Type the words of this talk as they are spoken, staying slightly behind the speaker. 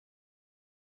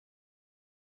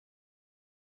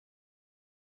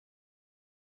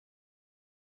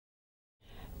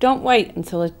Don't wait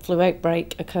until a flu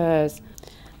outbreak occurs.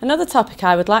 Another topic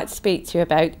I would like to speak to you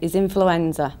about is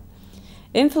influenza.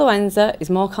 Influenza is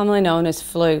more commonly known as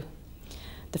flu.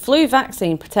 The flu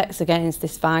vaccine protects against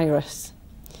this virus.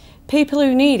 People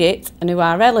who need it and who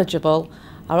are eligible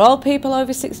are all people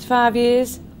over 65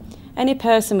 years, any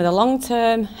person with a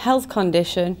long-term health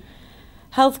condition,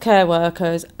 healthcare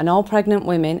workers and all pregnant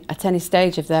women at any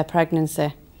stage of their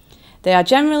pregnancy. They are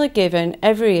generally given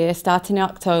every year starting in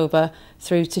October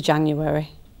through to January.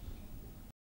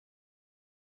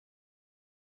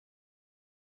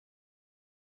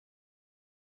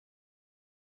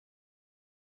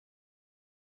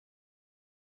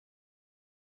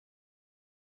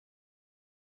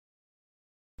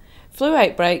 Flu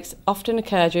outbreaks often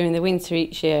occur during the winter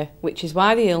each year, which is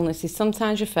why the illness is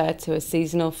sometimes referred to as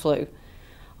seasonal flu.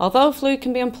 Although flu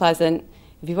can be unpleasant,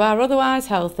 if you are otherwise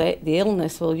healthy, the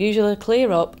illness will usually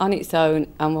clear up on its own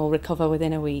and will recover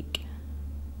within a week.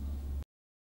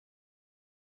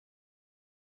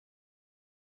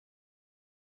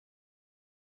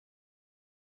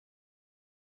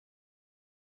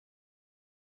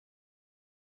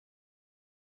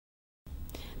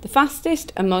 The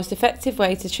fastest and most effective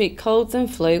way to treat colds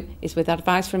and flu is with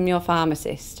advice from your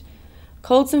pharmacist.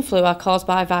 Colds and flu are caused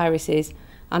by viruses.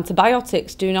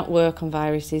 Antibiotics do not work on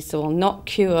viruses, so will not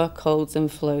cure colds and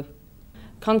flu.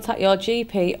 Contact your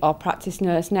GP or practice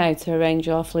nurse now to arrange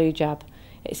your flu jab.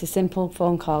 It's a simple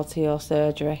phone call to your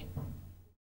surgery.